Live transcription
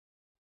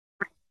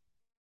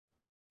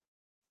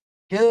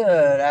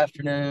Good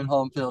afternoon,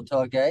 home field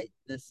tailgate.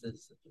 This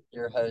is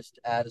your host,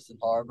 Addison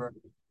Harbor.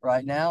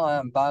 Right now,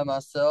 I'm by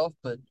myself,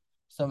 but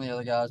some of the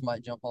other guys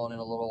might jump on in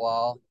a little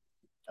while.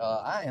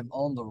 I am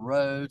on the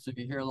road, so if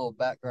you hear a little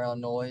background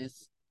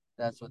noise,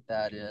 that's what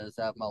that is.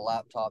 I have my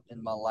laptop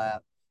in my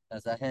lap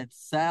as I head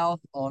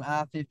south on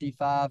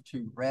I-55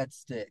 to Red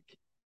Stick,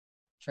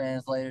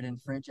 translated in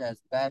French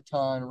as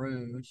Baton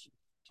Rouge,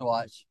 to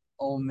watch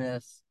Ole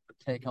Miss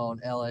take on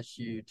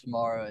LSU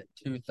tomorrow at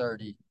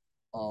 2:30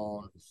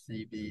 on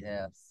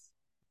CBS.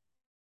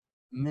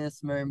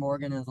 Miss Mary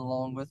Morgan is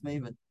along with me,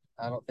 but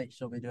I don't think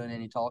she'll be doing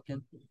any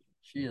talking.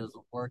 She is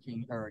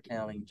working her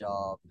accounting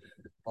job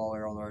while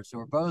we're on the road. So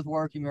we're both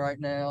working right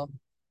now,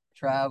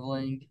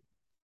 traveling.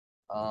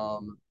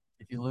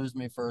 If you lose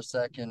me for a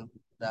second,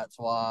 that's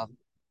why.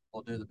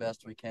 We'll do the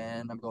best we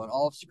can. I'm going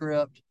off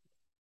script,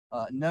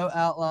 no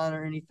outline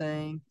or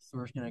anything. So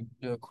we're just going to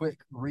do a quick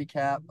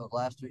recap of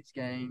last week's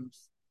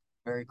games,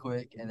 very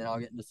quick, and then I'll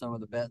get into some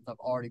of the bets I've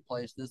already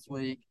placed this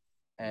week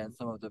and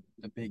some of the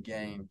big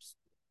games.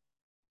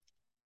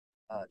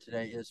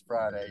 Today is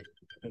Friday,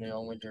 depending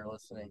on when you're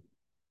listening.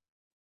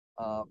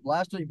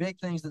 Last week, big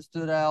things that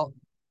stood out.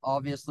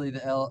 Obviously,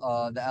 the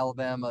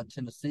Alabama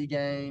Tennessee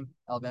game.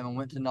 Alabama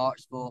went to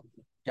Knoxville,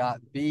 got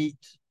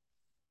beat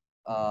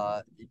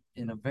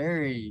in a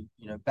very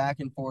back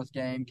and forth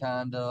game,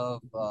 kind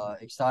of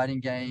exciting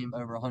game.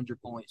 Over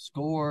 100 points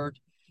scored.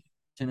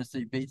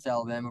 Tennessee beats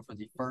Alabama for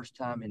the first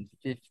time in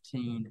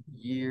 15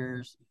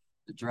 years.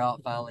 The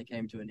drought finally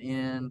came to an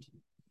end.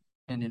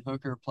 Hendon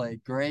Hooker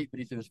played great, but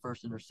he threw his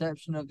first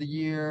interception of the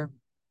year.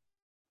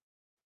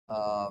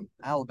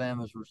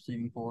 Alabama's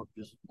receiving corps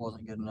just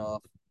wasn't good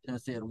enough.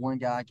 Tennessee had one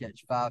guy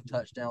catch 5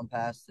 touchdown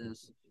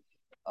passes.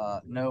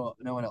 No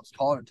one else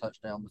caught a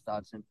touchdown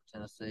besides him for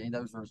Tennessee.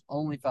 Those were his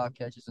only 5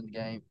 catches in the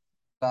game.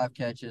 5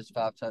 catches,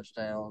 5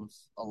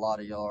 touchdowns, a lot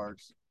of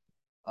yards.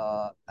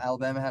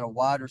 Alabama had a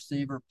wide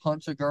receiver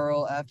punch a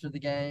girl after the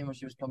game when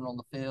she was coming on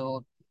the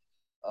field.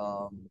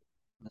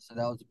 So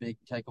that was a big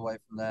takeaway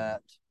from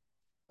that.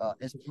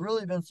 It's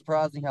really been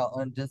surprising how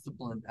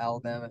undisciplined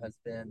Alabama has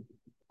been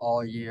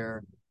all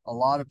year. A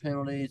lot of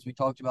penalties. We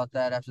talked about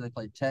that after they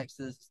played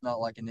Texas. It's not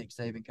like a Nick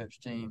Saban coach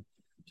team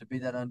to be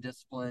that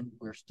undisciplined.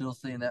 We're still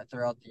seeing that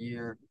throughout the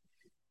year.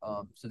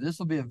 So this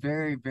will be a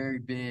very, very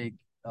big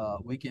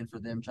weekend for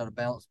them. Try to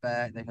bounce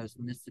back. They host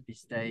Mississippi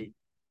State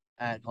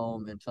at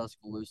home in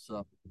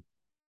Tuscaloosa,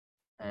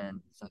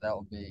 and so that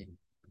will be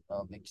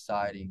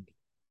exciting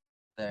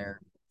there.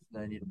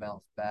 They need to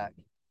bounce back.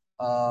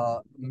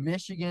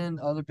 Michigan,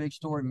 other big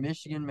story.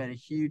 Michigan made a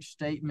huge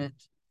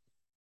statement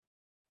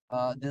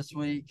this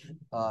week,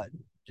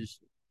 just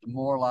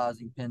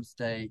demoralizing Penn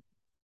State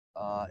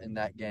in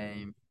that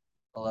game,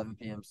 11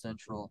 p.m.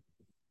 Central.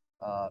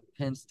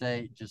 Penn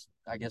State just,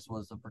 I guess,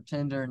 was a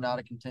pretender, not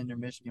a contender.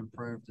 Michigan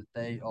proved that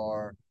they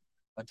are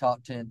a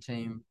top 10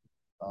 team,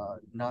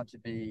 not to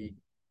be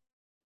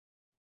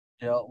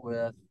dealt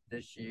with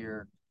this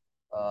year.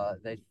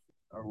 They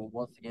will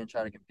once again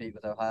try to compete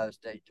with Ohio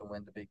State to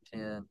win the Big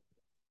Ten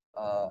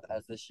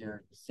as this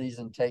year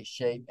season takes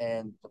shape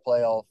and the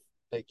playoff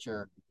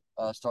picture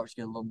starts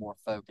to get a little more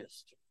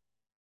focused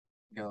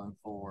going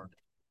forward.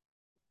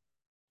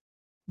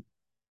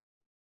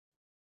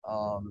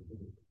 Um,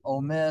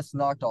 Ole Miss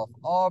knocked off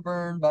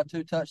Auburn by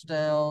 2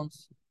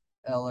 touchdowns.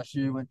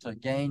 LSU went to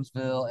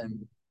Gainesville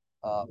and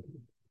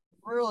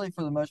really,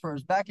 for the most part, it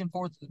was back and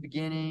forth at the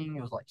beginning.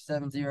 It was like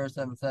 7-0,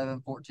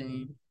 7-7,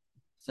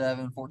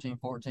 14-7,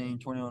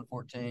 14-14,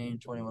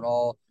 21-14, 21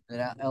 all. And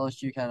then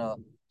LSU kind of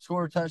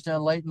scored a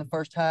touchdown late in the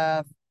first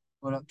half,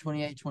 went up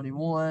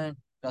 28-21,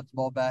 got the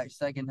ball back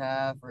second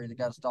half, or either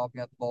got a stop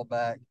and got the ball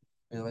back.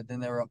 Then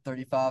they were up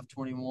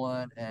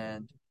 35-21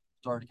 and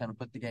started to kind of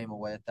put the game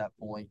away at that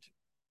point.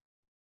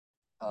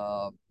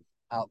 Uh,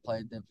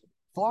 Outplayed them.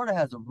 Florida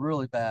has a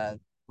really bad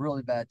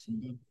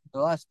team. The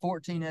last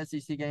 14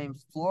 SEC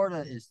games,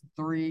 Florida is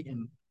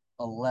 3-11 in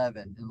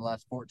the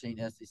last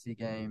 14 SEC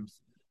games.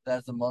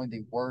 That's among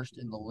the worst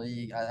in the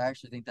league. I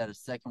actually think that is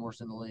second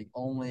worst in the league.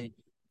 Only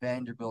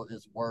Vanderbilt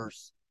is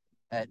worse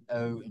at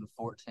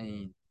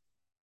 0-14.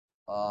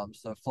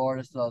 So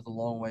Florida still has a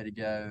long way to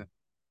go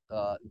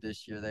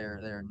this year.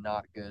 They're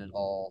not good at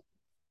all.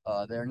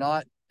 They're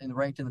not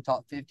ranked in the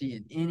top 50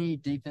 in any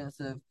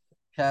defensive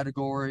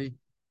category.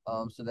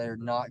 So they're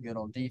not good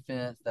on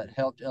defense. That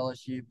helped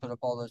LSU put up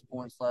all those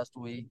points last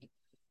week.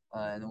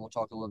 And then we'll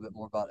talk a little bit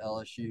more about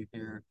LSU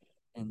here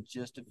in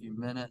just a few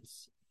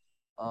minutes.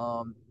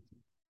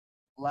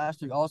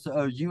 Last week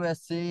also,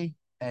 USC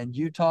and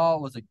Utah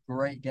was a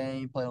great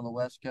game. Played on the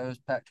West Coast,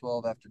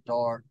 Pac-12 after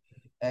dark.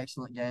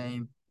 Excellent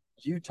game.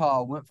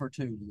 Utah went for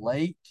two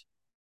late,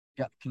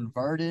 got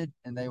converted,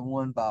 and they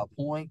won by a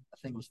point. I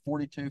think it was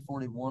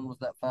 42-41 was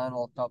that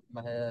final off the top of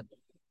my head.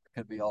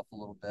 Could be off a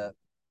little bit.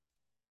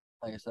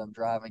 Like I said, I'm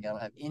driving. I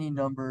don't have any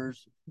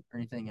numbers or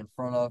anything in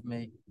front of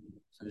me.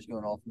 So just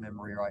going off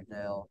memory right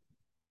now.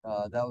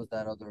 That was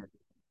that other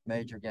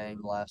major game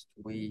last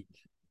week.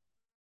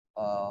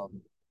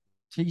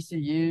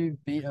 TCU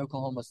beat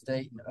Oklahoma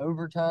State in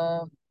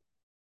overtime.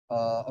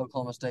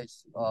 Oklahoma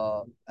State's,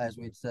 as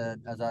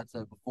I'd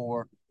said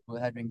before, who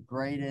had been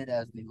graded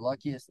as the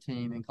luckiest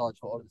team in college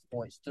football at this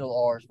point, still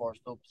are as far as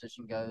field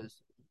position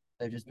goes.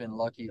 They've just been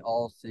lucky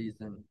all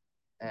season,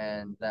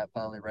 and that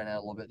finally ran out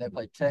a little bit. They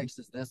play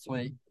Texas this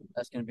week.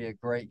 That's going to be a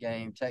great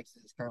game.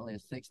 Texas is currently a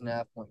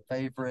 6.5-point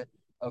favorite.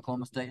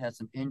 Oklahoma State has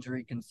some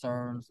injury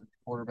concerns at the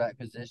quarterback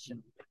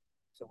position,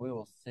 so we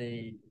will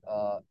see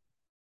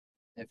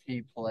if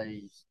he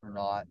plays or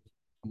not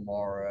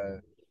tomorrow.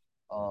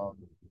 Um,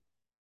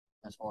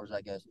 as far as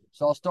that goes.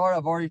 So I'll start.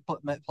 I've already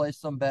placed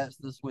some bets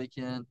this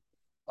weekend.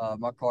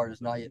 My card is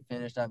not yet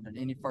finished. I haven't done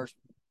any first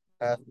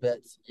half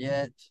bets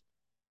yet.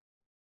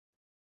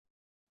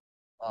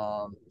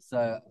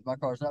 So my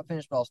card is not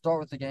finished, but I'll start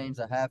with the games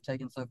I have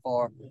taken so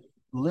far.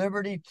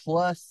 Liberty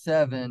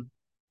 +7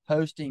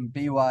 hosting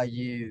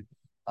BYU.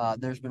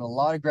 There's been a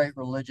lot of great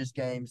religious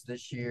games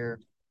this year.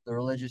 The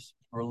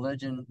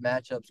religion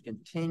matchups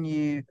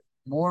continue.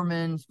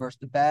 Mormons versus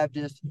the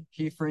Baptists.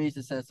 Hugh Freeze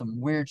has said some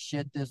weird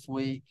shit this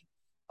week.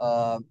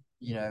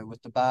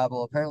 With the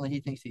Bible. Apparently,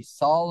 he thinks he's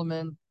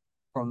Solomon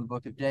from the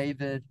Book of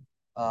David.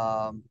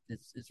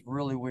 It's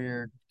really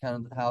weird,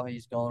 kind of how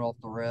he's gone off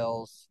the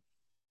rails.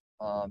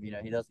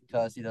 He doesn't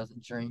cuss, he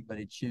doesn't drink, but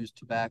he chews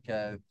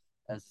tobacco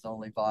as his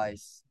only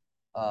vice.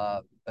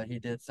 But he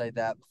did say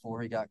that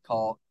before he got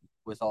caught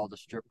with all the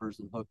strippers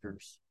and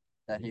hookers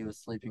that he was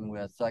sleeping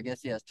with. So I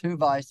guess he has two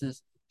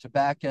vices: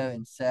 tobacco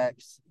and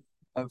sex.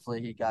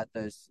 Hopefully, he got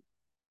those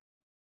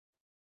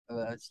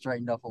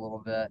straightened up a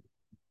little bit.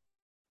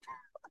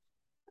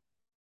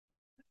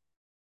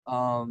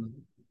 Um,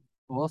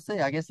 we'll see.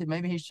 I guess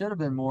maybe he should have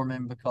been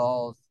Mormon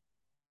because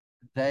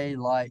they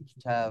like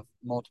to have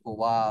multiple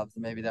wives.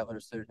 Maybe that would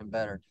have suited him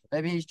better.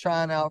 Maybe he's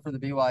trying out for the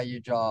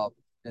BYU job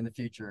in the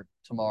future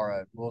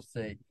tomorrow. We'll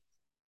see.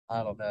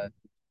 I don't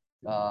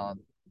know.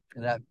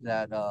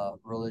 That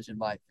religion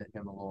might fit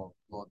him a little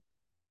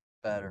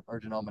better, or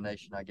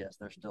denomination. I guess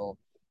they're still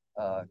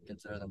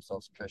consider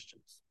themselves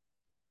Christians.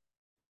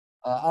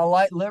 I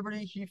like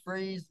Liberty. Hugh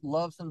Freeze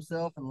loves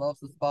himself and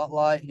loves the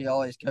spotlight. He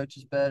always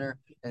coaches better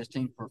and his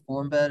team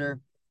perform better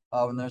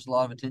when there's a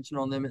lot of attention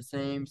on them, it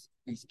seems.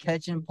 He's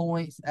catching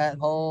points at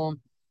home.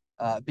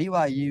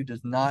 BYU does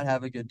not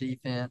have a good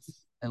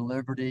defense, and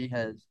Liberty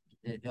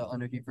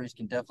under Hugh Freeze,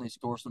 can definitely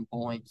score some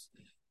points.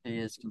 He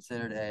is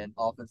considered an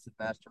offensive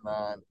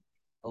mastermind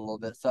a little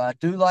bit. So I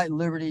do like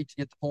Liberty to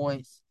get the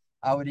points.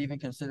 I would even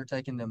consider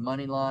taking the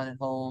money line at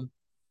home.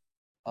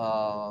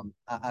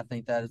 I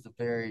think that is a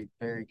very,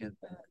 very good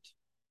bet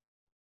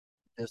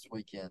this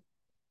weekend.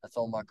 That's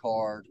on my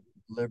card.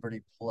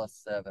 Liberty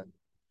 +7.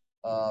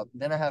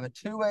 Then I have a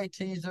two-way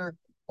teaser.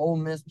 Ole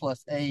Miss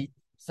 +8.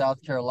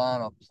 South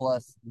Carolina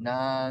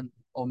 +9.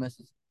 Ole Miss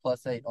is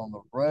 +8 on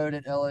the road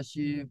at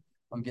LSU.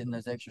 I'm getting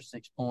those extra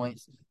 6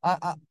 points.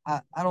 I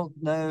don't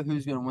know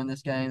who's going to win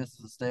this game. This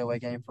is a stay away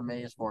game for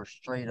me as far as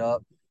straight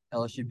up.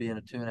 LSU being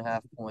a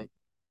 2.5-point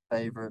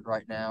favorite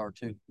right now, or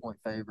 2-point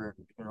favorite,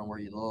 depending on where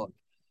you look.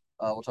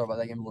 We'll talk about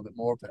that game a little bit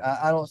more, but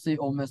I don't see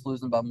Ole Miss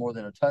losing by more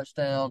than a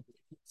touchdown.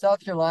 South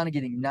Carolina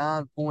getting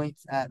 9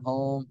 points at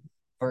home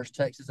versus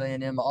Texas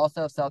A&M. I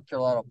also have South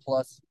Carolina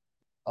plus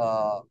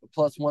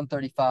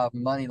 135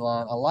 money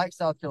line. I like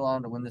South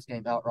Carolina to win this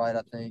game outright.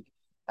 I think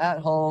at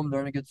home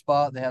they're in a good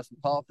spot. They have some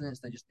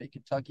confidence. They just beat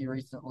Kentucky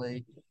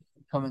recently,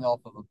 coming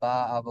off of a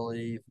bye, I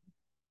believe.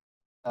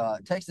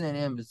 Texas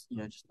A&M is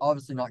just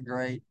obviously not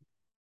great.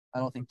 I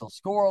don't think they'll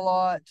score a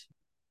lot.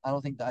 I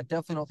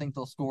definitely don't think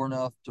they'll score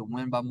enough to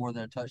win by more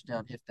than a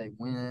touchdown if they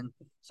win.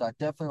 So I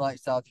definitely like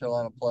South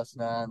Carolina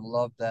 +9.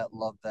 Love that.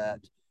 Love that.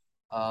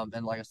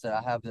 And like I said,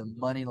 I have them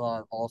money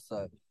line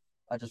also.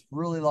 I just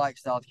really like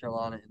South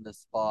Carolina in this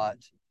spot.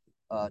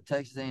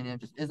 Texas A&M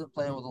just isn't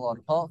playing with a lot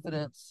of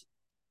confidence.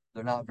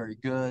 They're not very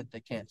good.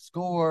 They can't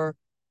score.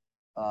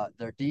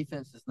 Their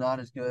defense is not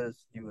as good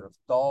as you would have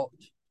thought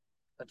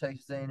the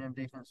Texas A&M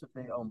defense would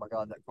be. Oh my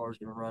God, that car's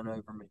gonna run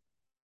over me.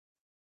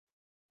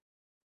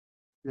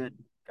 Good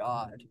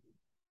God.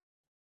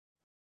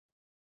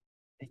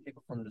 These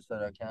people from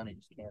DeSoto County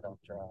just can't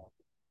drive.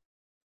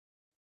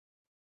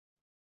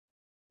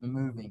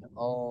 Moving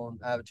on.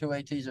 I have a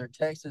two-way teaser.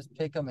 Texas,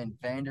 Pick'em, and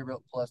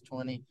Vanderbilt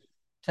 +20.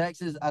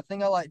 Texas, I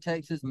think I like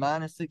Texas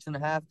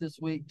 -6.5 this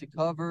week to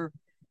cover.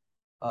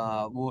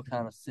 We'll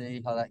kind of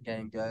see how that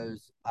game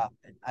goes.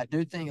 I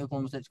do think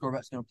Oklahoma State's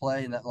quarterback's going to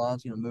play, and that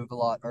line's going to move a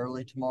lot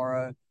early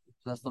tomorrow.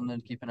 So that's something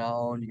to keep an eye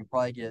on. You can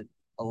probably get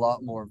a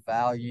lot more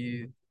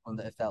value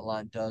if that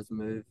line does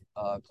move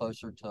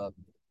closer to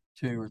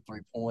 2 or 3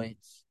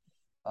 points.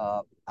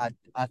 I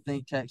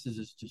think Texas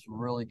is just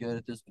really good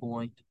at this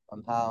point.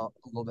 I'm a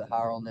little bit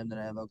higher on them than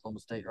I am Oklahoma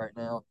State right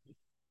now,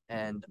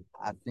 and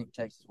I think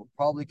Texas will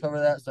probably cover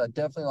that. So I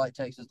definitely like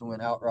Texas to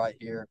win outright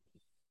here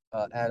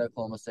at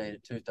Oklahoma State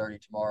at 2:30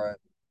 tomorrow.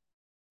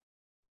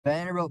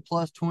 Vanderbilt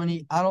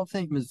 +20. I don't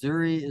think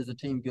Missouri is a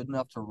team good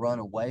enough to run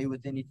away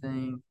with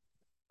anything.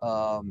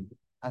 I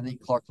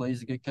think Clark Lee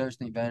is a good coach.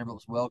 I think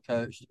Vanderbilt's well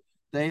coached.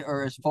 They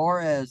are, as far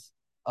as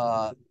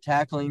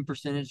tackling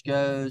percentage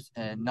goes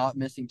and not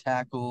missing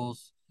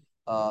tackles,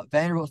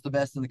 Vanderbilt's the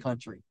best in the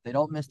country. They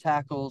don't miss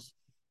tackles.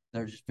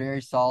 They're just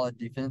very solid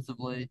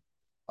defensively.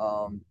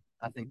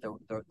 I think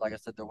they're like I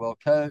said, they're well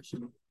coached.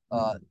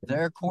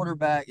 Their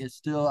quarterback is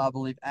still, I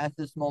believe, at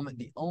this moment,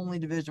 the only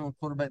Division One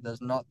quarterback that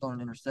has not thrown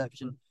an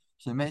interception.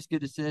 So he makes good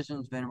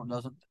decisions. Vanderbilt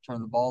doesn't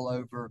turn the ball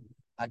over.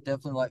 I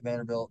definitely like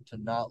Vanderbilt to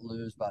not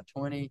lose by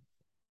 20.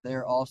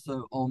 They're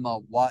also on my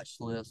watch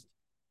list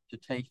to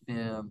take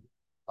them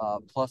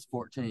plus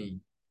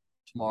 14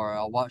 tomorrow.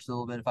 I'll watch a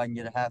little bit if I can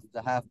get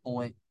the half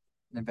point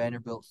in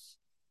Vanderbilt's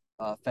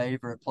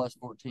favor at plus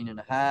 14 and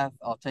a half.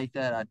 I'll take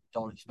that. I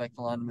don't expect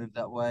the line to move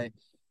that way,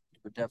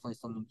 but definitely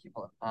something to keep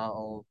an eye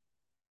on.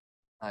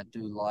 I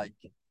do like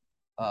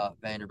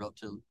Vanderbilt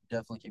to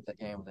definitely keep that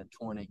game within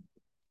 20.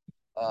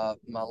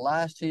 My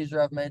last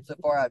teaser I've made so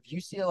far, I have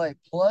UCLA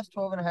plus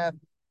 12 and a half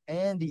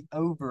and the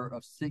over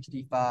of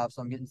 65.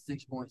 So I'm getting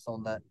 6 points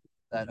on that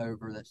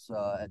over that's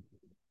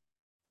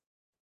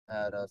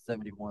at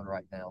 71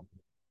 right now.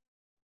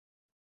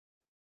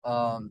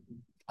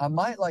 I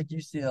might like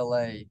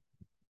UCLA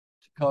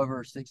to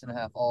cover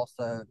 6.5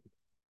 also.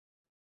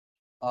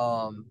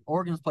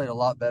 Oregon's played a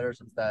lot better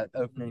since that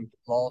opening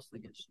loss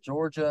against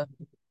Georgia.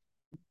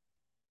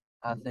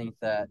 I think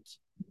that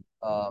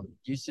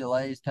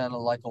UCLA is kind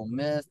of like Ole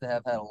Miss. They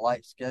have had a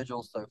light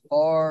schedule so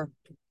far,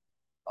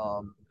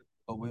 but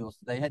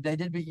they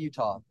did beat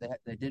Utah.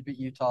 They did beat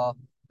Utah.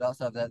 But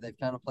outside of that, they've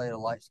kind of played a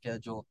light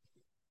schedule.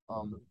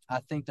 I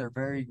think they're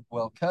very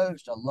well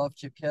coached. I love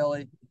Chip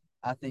Kelly.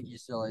 I think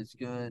UCLA is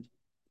good.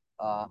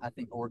 I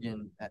think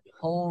Oregon at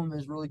home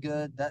is really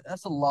good.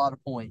 That's a lot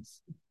of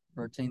points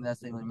for a team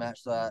that's evenly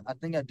matched. So I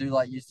think I do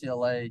like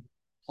UCLA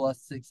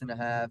plus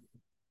 6.5,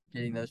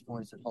 getting those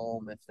points at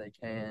home if they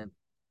can.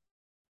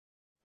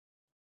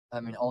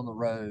 I mean, on the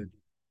road,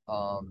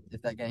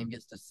 if that game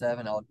gets to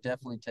 7, I'll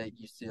definitely take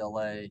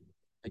UCLA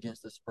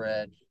against the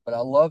spread. But I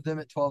love them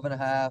at 12.5.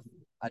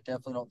 I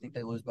definitely don't think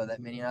they lose by that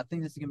many. And I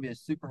think this is going to be a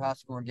super high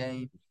scoring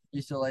game.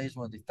 UCLA is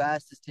one of the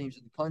fastest teams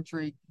in the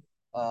country.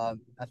 I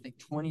think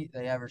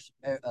they average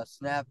a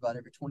snap about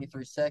every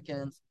 23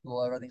 seconds. A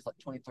little over, I think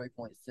it's like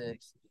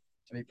 23.6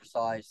 to be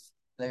precise.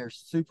 They are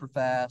super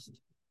fast,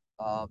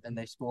 and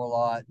they score a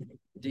lot.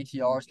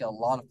 DTR's got a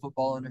lot of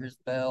football under his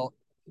belt.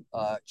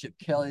 Chip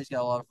Kelly's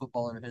got a lot of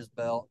football under his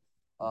belt.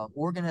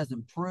 Oregon has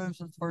improved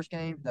since the first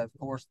game. Of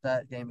course,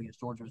 that game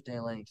against Georgia was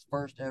Dan Lanning's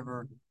first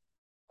ever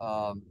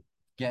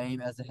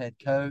game as a head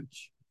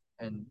coach,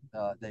 and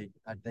they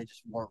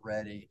just weren't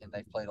ready, and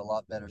they've played a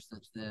lot better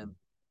since then.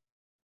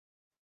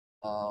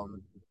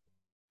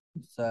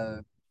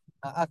 So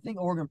I think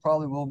Oregon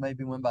probably will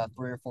maybe win by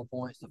 3 or 4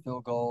 points, a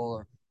field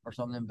goal or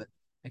something, but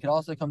it could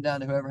also come down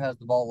to whoever has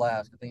the ball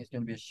last. I think it's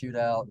going to be a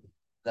shootout.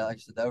 Like I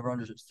said, the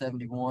over-under is at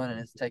 71, and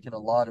it's taking a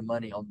lot of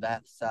money on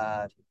that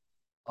side.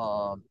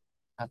 I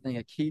think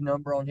a key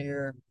number on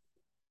here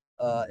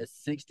is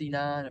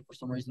 69. If for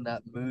some reason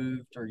that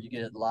moved or you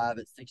get it live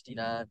at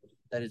 69,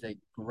 that is a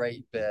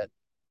great bet.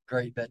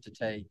 Great bet to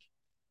take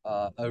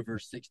over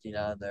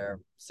 69 there.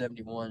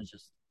 71 is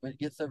just when it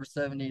gets over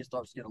 70, it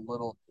starts to get a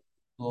little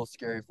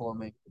scary for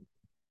me.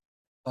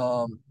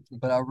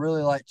 But I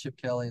really like Chip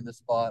Kelly in this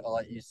spot. I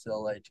like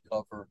UCLA to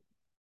cover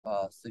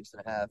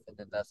 6.5, and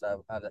then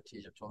I have that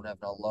teaser at 12.5, and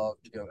I love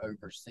to go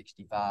over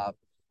 65.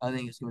 I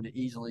think it's going to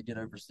easily get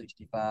over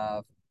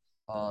 65.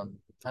 I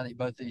think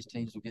both these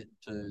teams will get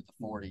into the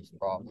 40s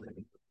probably.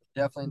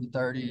 Definitely in the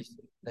 30s.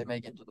 They may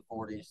get to the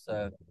 40s,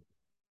 so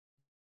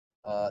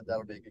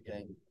that'll be a good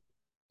game.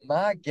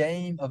 My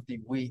game of the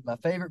week, my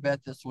favorite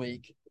bet this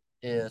week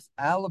is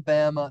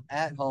Alabama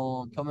at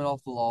home, coming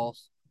off the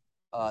loss.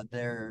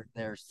 They're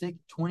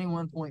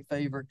 21-point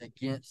favorite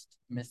against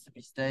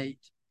Mississippi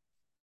State.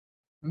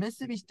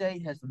 Mississippi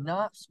State has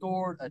not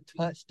scored a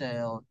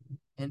touchdown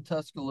in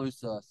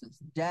Tuscaloosa since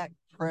Dak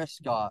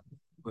Prescott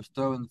was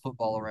throwing the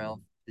football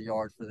around the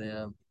yard for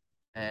them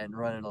and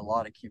running a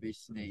lot of QB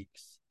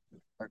sneaks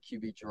or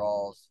QB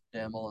draws.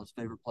 Dan Mullen's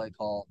favorite play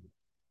call.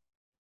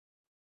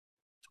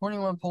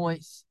 21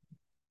 points.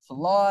 It's a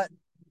lot.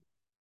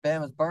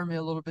 Bama's burned me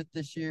a little bit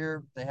this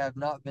year. They have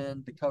not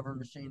been the covering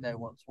machine they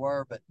once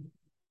were, but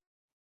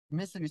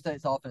Mississippi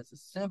State's offense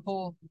is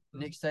simple.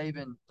 Nick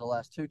Saban, the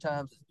last 2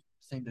 times,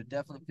 seemed to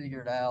definitely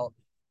figure it out.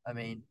 I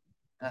mean,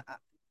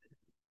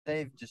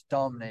 they've just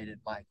dominated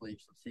Mike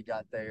Leach since he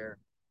got there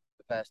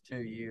the past 2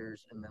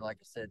 years. And then, like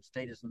I said,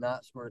 State has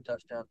not scored a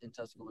touchdown in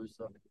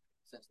Tuscaloosa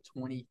since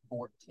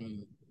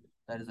 2014.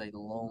 That is a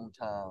long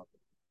time.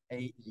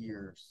 8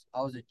 years.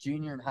 I was a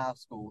junior in high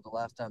school the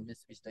last time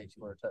Mississippi State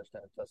scored a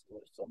touchdown in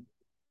Tuscaloosa.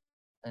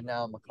 And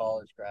now I'm a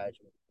college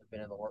graduate. I've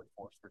been in the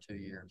workforce for 2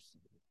 years.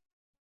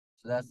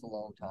 So that's a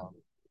long time.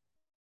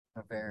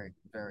 A very,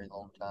 very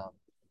long time.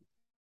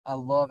 I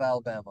love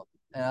Alabama.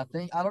 And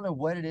I don't know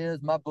what it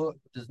is. My book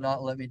does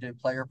not let me do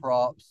player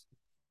props.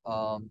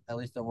 At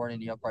least there weren't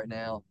any up right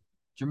now.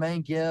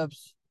 Jermaine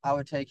Gibbs, I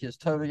would take his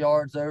total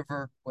yards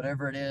over,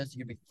 whatever it is. It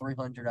could be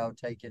 300, I would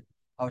take it.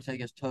 I would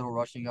take his total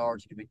rushing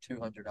yards. It could be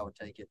 200, I would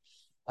take it.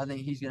 I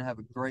think he's going to have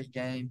a great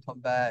game, come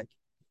back,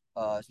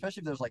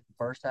 especially if there's like the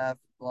first half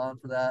line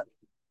for that.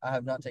 I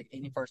have not taken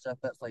any first half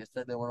bets. Like I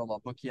said, they weren't on my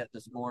book yet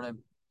this morning.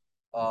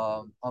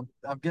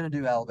 I'm gonna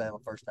do Alabama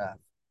first half.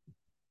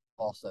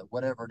 Also,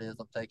 whatever it is,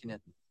 I'm taking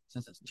it.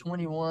 Since it's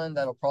 21,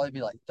 that'll probably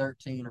be like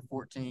 13 or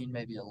 14,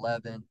 maybe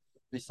 11,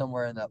 be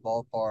somewhere in that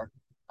ballpark.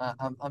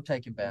 I'm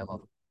taking Bama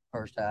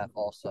first half.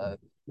 Also,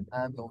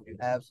 I'm going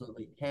to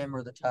absolutely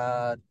hammer the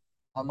Tide.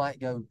 I might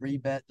go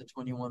rebet the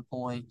 21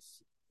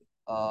 points.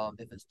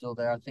 If it's still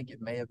there, I think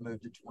it may have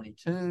moved to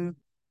 22.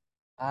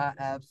 I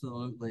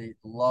absolutely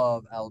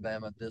love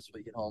Alabama this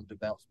week at home to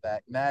bounce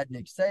back. Mad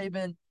Nick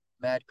Saban,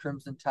 mad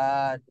Crimson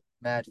Tide,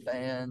 mad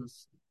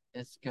fans.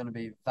 It's going to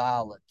be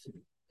violent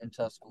in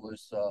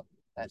Tuscaloosa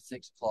at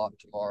 6 o'clock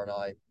tomorrow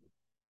night.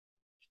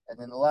 And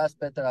then the last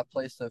bet that I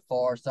placed so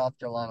far, South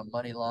Carolina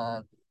money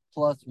line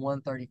plus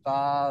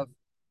 135.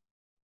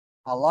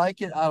 I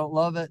like it. I don't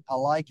love it. I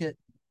like it.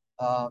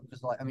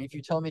 Because like I mean, if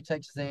you tell me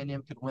Texas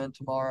A&M could win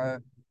tomorrow,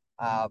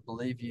 I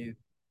believe you.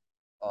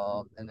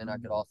 And then I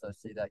could also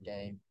see that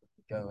game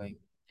going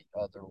the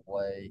other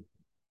way.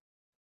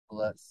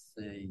 Let's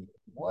see.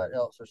 What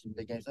else are some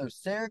big games? Oh,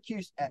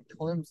 Syracuse at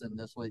Clemson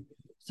this week.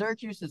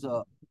 Syracuse is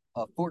a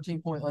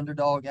 14-point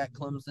underdog at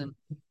Clemson.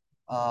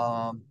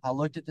 I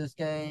looked at this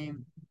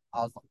game.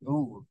 I was like,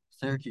 ooh,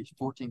 Syracuse,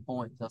 14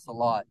 points. That's a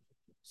lot.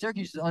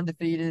 Syracuse is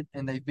undefeated,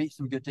 and they beat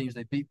some good teams.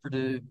 They beat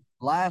Purdue.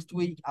 Last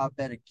week, I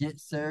bet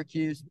against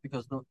Syracuse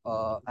because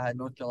I had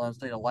North Carolina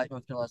State. I like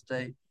North Carolina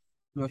State.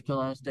 North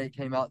Carolina State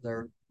came out.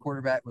 Their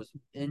quarterback was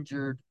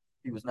injured.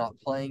 He was not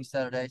playing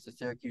Saturday, so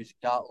Syracuse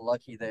got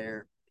lucky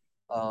there.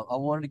 I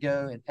wanted to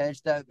go and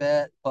hedge that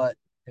bet, but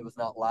it was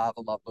not live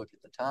on my book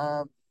at the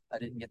time. I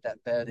didn't get that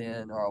bet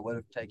in, or I would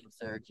have taken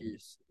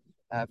Syracuse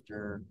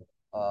after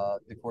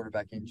the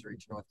quarterback injury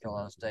to North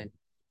Carolina State.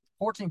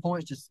 14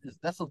 points,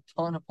 that's a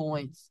ton of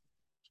points.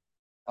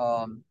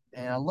 And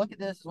I look at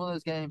this as one of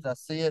those games, I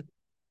see it,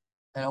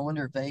 and I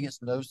wonder if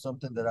Vegas knows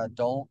something that I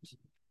don't,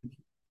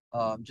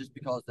 just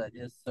because that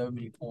is so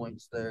many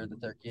points there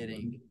that they're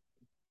getting.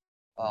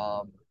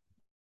 Um,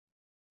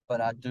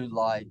 but I do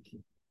like,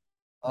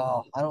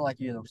 oh, I don't like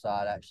either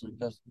side actually,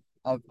 because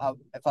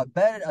if I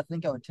bet it, I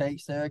think I would take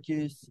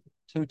Syracuse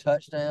 2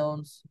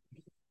 touchdowns.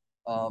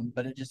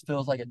 But it just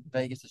feels like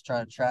Vegas is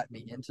trying to trap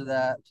me into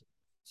that.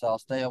 So I'll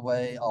stay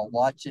away. I'll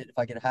watch it. If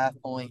I get a half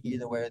point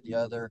either way or the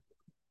other,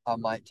 I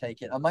might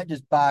take it. I might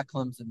just buy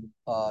Clemson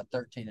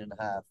 13 and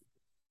a half.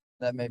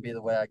 That may be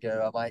the way I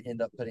go. I might end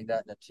up putting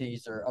that in a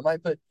teaser. I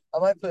might put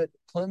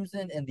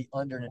Clemson and the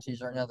under in a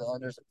teaser. Right now the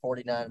under's at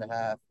 49 and a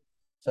half.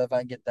 So if I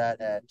can get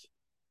that at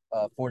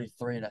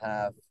 43 and a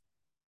half,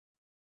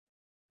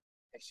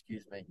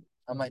 excuse me,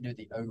 I might do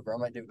the over. I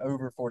might do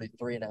over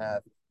 43 and a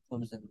half.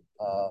 Clemson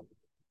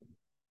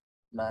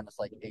minus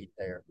like 8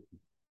 there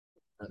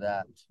for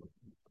that.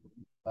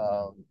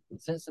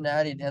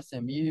 Cincinnati and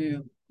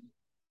SMU.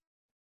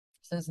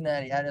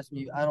 Cincinnati at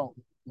SMU. I don't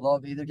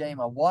love either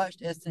game. I watched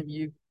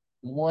SMU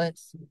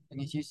once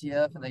against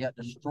UCF and they got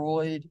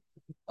destroyed.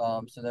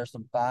 So there's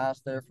some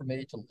bias there for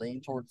me to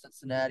lean towards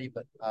Cincinnati,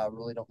 but I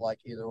really don't like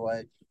either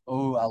way.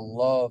 Oh, I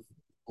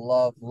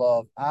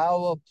love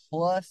Iowa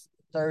plus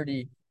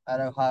 30 at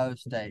Ohio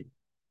State.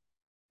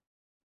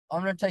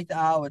 I'm going to take the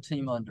Iowa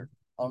team under.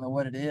 I don't know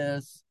what it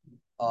is,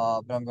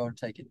 but I'm going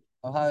to take it.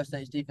 Ohio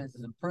State's defense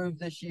has improved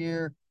this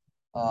year.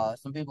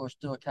 Some people are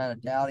still kind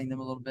of doubting them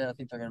a little bit. I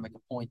think they're going to make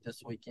a point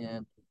this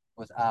weekend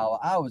with Iowa.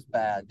 Iowa's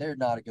bad. They're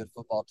not a good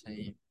football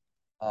team.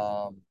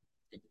 Um,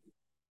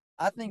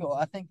 I think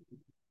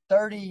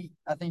 30.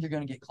 I think you're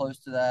going to get close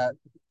to that.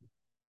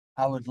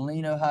 I would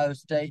lean Ohio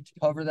State to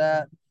cover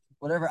that.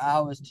 Whatever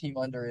Iowa's team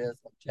under is,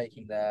 I'm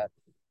taking that.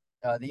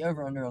 The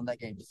over under on that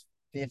game is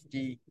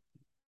 50.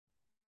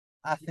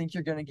 I think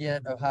you're going to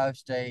get Ohio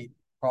State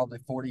probably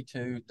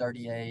 42,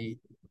 38,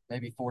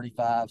 maybe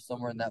 45,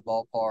 somewhere in that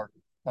ballpark.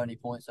 How many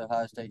points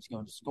Ohio State's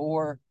going to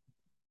score?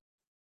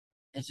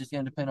 It's just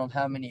going to depend on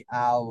how many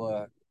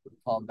Iowa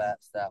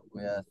combats that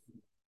with.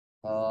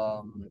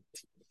 Um,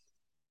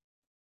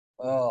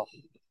 oh,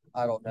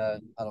 I don't know.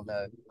 I don't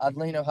know. I'd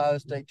lean Ohio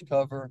State to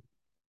cover,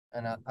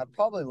 and I'd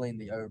probably lean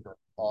the over.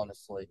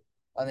 Honestly,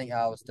 I think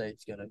Iowa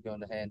State's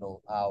going to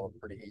handle Iowa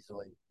pretty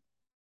easily.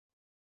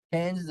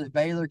 Kansas at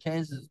Baylor.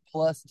 Kansas is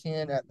plus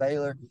 10 at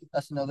Baylor.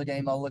 That's another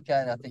game I'll look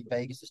at, and I think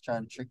Vegas is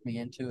trying to trick me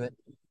into it.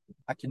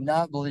 I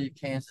cannot believe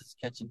Kansas is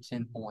catching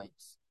 10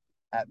 points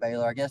at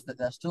Baylor. I guess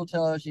that still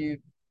tells you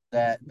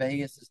that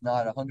Vegas is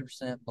not a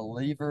 100%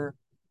 believer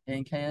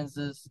in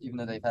Kansas, even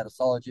though they've had a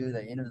solid year.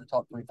 They entered the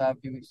top 25 a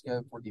few weeks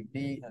ago before getting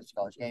beat. That's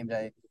college game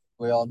day.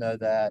 We all know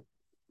that.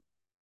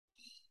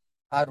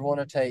 I'd want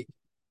to take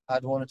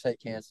I'd want to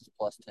take Kansas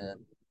plus 10.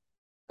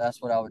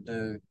 That's what I would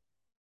do.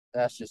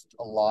 That's just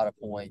a lot of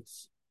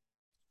points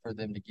for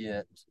them to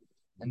get.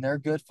 And they're a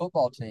good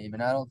football team,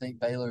 and I don't think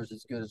Baylor's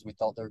as good as we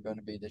thought they were going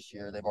to be this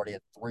year. They've already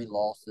had 3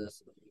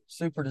 losses.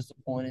 Super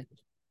disappointing.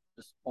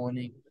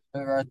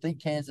 However, I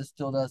think Kansas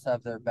still does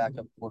have their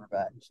backup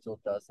quarterback. Still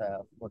does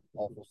have what an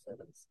awful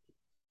sentence.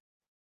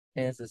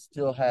 Kansas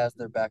still has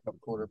their backup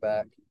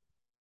quarterback,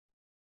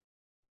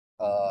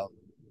 um,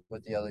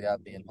 with the other guy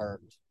being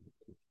hurt.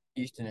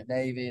 Houston at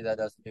Navy, that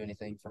doesn't do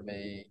anything for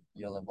me.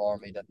 ULM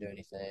Army doesn't do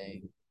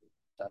anything.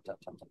 Ta, ta,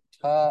 ta, ta,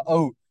 ta.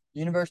 Oh,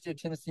 University of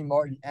Tennessee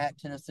Martin at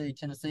Tennessee.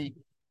 Tennessee,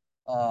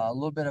 a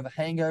little bit of a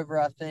hangover,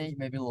 I think,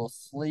 maybe a little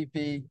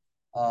sleepy.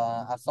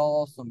 I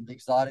saw some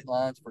exotic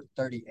lines for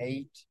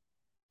 38.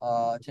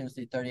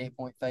 Tennessee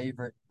 38-point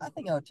favorite. I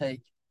think I would take,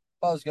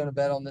 if I was going to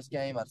bet on this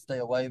game, I'd stay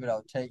away, but I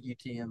would take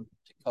UTM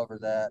to cover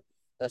that.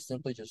 That's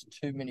simply just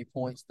too many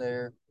points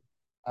there.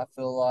 I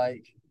feel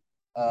like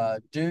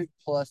Duke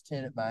plus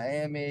 10 at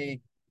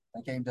Miami.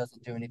 That game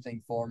doesn't do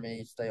anything for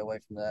me. Stay away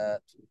from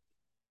that.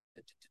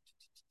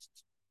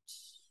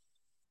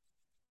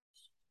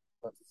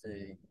 Let's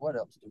see. What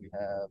else do we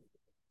have?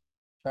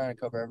 Trying to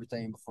cover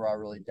everything before I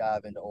really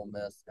dive into Ole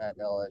Miss at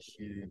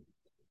LSU.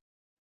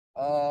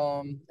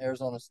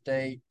 Arizona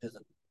State is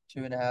a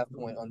 2.5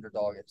 point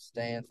underdog at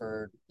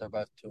Stanford. They're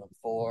both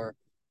 2-4.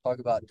 Talk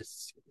about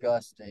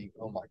disgusting.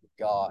 Oh my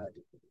God.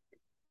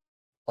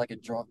 Like a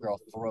drunk girl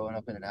throwing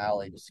up in an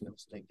alley.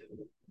 Disgusting.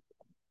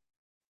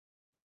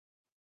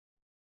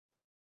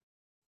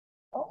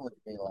 Don't look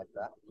at me like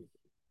that.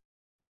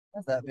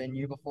 Has that been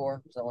you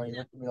before? Is that why you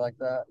look at me like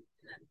that?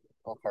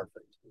 Oh,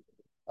 perfect.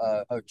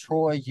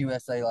 Troy,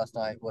 USA last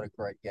night. What a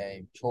great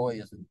game.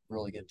 Troy is a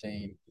really good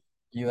team.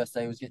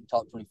 USA was getting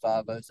top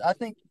 25 votes. I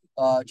think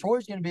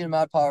Troy's going to be in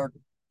my power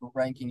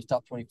rankings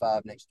top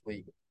 25 next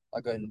week.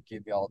 I'll go ahead and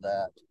give you all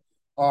that.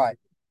 All right.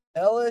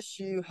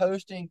 LSU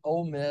hosting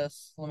Ole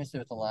Miss. Let me see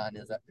what the line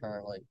is at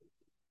currently.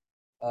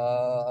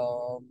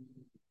 Um,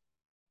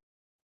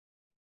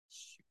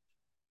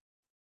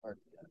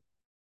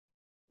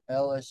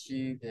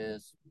 LSU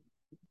is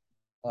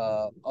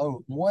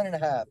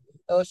 1.5.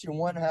 LSU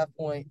 1.5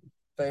 point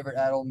favorite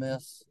at Ole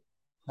Miss,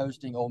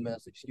 hosting Ole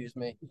Miss, excuse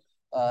me.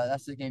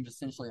 That's the game's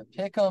essentially a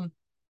pick 'em.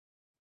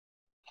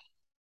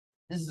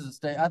 This is a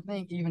stay. I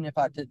think even if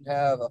I didn't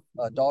have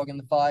a dog in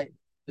the fight,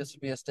 this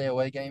would be a stay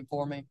away game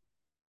for me.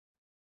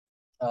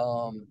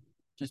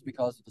 Just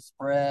because of the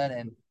spread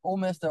and Ole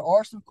Miss, there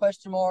are some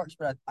question marks,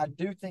 but I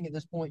do think at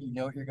this point you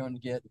know what you're going to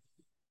get.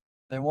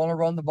 They want to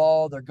run the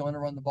ball. They're going to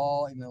run the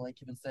ball. Even though Lane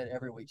Kiffin said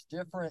every week's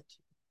different,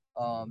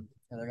 and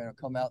they're going to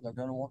come out and they're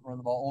going to want to run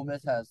the ball. Ole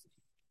Miss has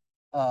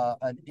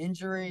an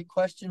injury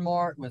question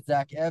mark with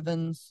Zach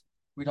Evans.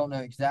 We don't know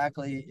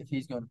exactly if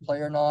he's going to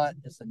play or not.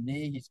 It's a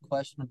knee. He's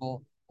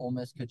questionable. Ole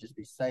Miss could just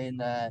be saying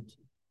that.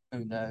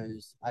 Who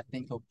knows? I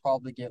think he'll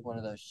probably get one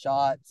of those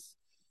shots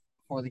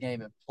before the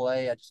game and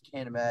play. I just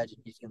can't imagine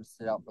he's going to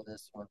sit out for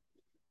this one.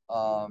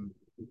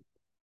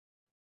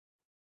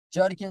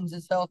 Judkins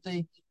is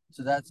healthy,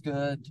 so that's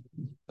good.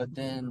 But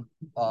then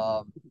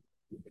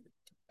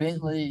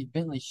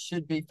Bentley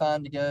should be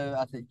fine to go.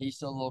 I think he's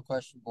still a little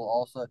questionable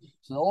also.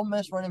 So the Ole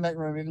Miss running back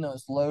room, even though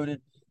it's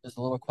loaded, is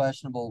a little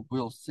questionable.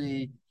 We'll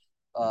see.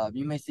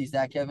 You may see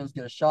Zach Evans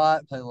get a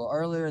shot, play a little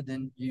earlier,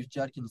 then use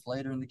Judkins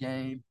later in the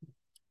game.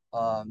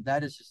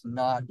 That is just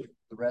not the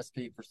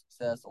recipe for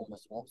success Ole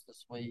Miss wants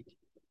this week.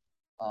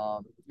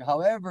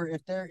 However,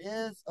 if there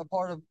is a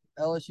part of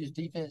LSU's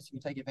defense you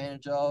can take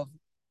advantage of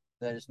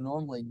that is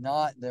normally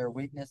not their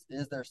weakness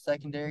is their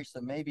secondary.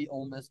 So maybe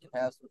Ole Miss can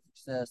have some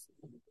success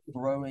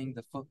throwing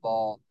the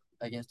football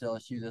against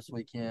LSU this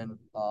weekend.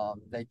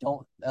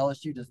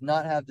 LSU does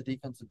not have the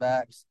defensive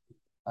backs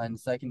in the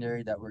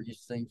secondary that we're used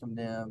to seeing from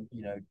them.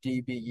 You know,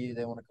 DBU,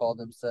 they want to call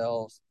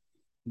themselves.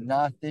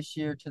 Not this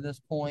year to this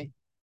point.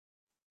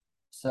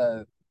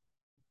 So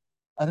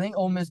I think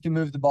Ole Miss can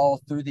move the ball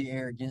through the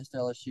air against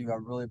LSU. I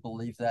really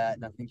believe that,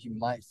 and I think you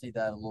might see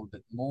that a little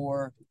bit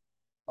more.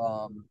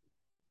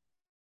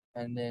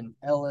 And then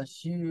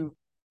LSU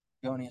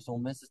going against Ole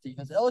Miss's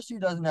defense.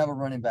 LSU doesn't have a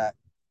running back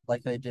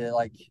like they did,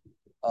 like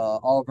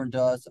Auburn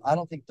does. I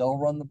don't think they'll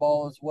run the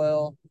ball as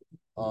well.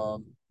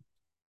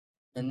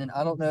 And then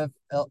I don't know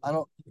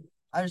if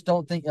I just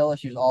don't think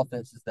LSU's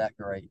offense is that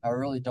great. I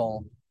really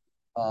don't.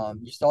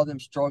 You saw them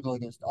struggle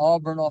against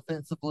Auburn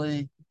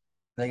offensively.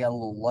 They got a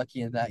little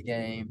lucky in that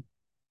game.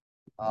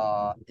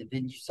 And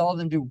then you saw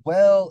them do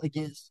well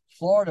against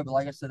Florida, but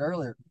like I said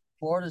earlier,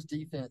 Florida's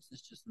defense is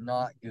just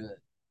not good.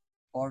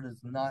 Florida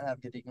does not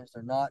have good defense.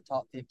 They're not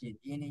top 50 in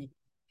any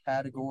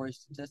category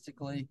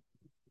statistically.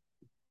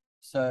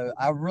 So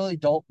I really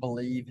don't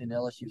believe in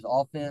LSU's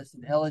offense,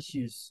 and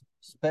LSU's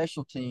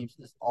special teams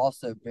is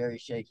also very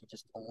shaky.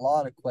 Just a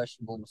lot of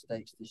questionable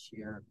mistakes this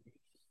year.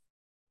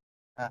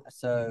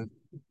 So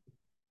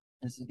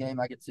this is a game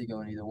I could see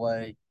going either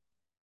way.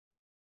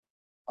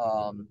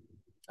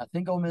 I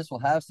think Ole Miss will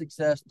have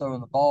success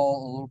throwing the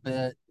ball a little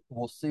bit.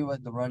 We'll see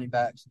what the running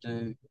backs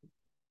do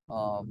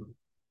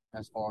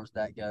as far as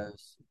that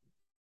goes.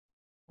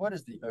 What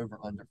is the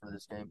over-under for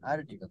this game? I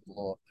didn't even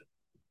look.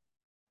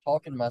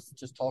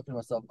 Just talking to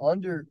myself.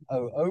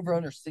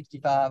 Over-under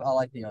 65. I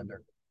like the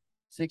under.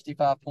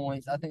 65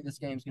 points. I think this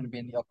game's going to be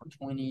in the upper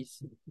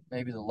 20s,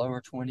 maybe the lower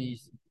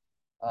 20s.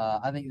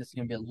 I think this is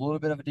going to be a little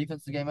bit of a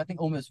defensive game. I think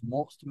Ole Miss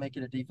wants to make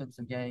it a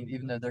defensive game,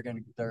 even though they're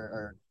going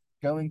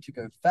to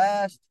go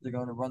fast. They're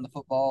going to run the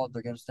football.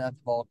 They're going to snap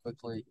the ball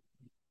quickly.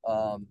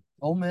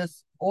 Ole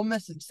Miss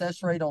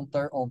success rate on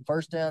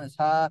first down is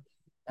high,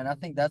 and I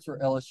think that's where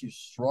LSU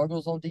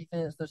struggles on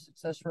defense. Their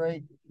success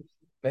rate,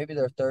 maybe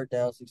their third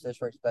down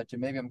success rate is bad too.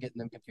 Maybe I'm getting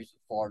them confused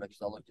with Florida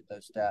because I looked at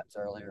those stats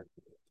earlier.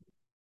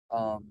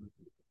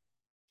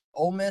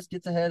 Ole Miss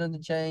gets ahead in the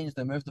chains.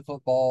 They move the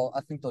football.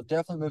 I think they'll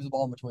definitely move the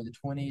ball in between the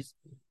 20s.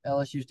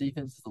 LSU's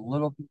defense is a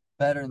little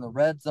better in the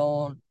red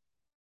zone.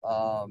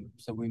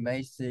 So we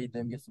may see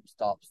them get some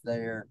stops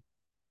there.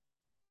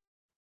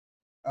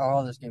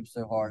 Oh, this game's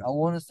so hard. I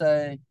want to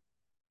say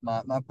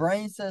my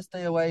brain says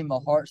stay away. My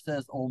heart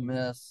says Ole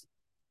Miss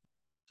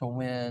to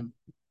win.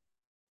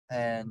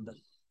 And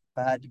if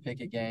I had to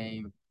pick a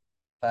game,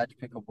 if I had to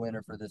pick a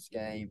winner for this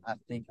game, I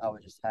think I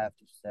would just have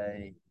to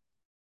say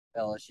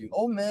LSU.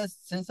 Ole Miss,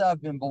 since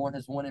I've been born,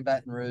 has won in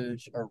Baton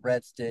Rouge, or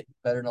Red Stick,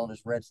 better known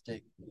as Red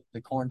Stick,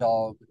 the corn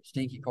dog,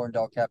 stinky corn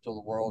dog capital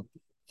of the world.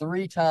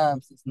 3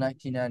 times since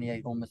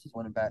 1998, Ole Miss has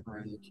won in Baton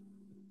Rouge.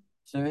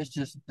 So it's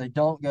just, they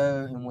don't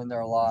go and win there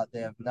a lot.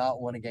 They have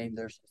not won a game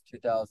there since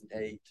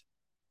 2008.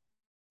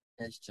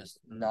 It's just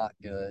not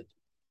good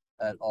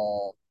at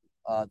all.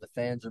 The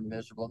fans are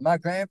miserable. My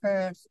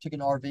grandparents took an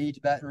RV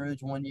to Baton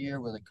Rouge one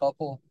year with a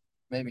couple,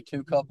 maybe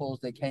two couples.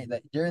 They came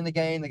that during the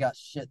game, they got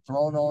shit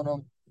thrown on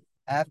them.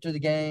 After the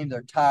game,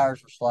 their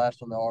tires were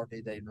slashed on the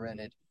RV they'd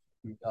rented.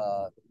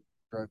 Uh,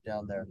 Drove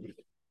down there.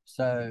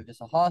 So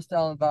it's a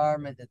hostile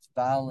environment. It's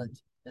violent.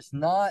 It's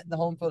not the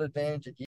home field advantage.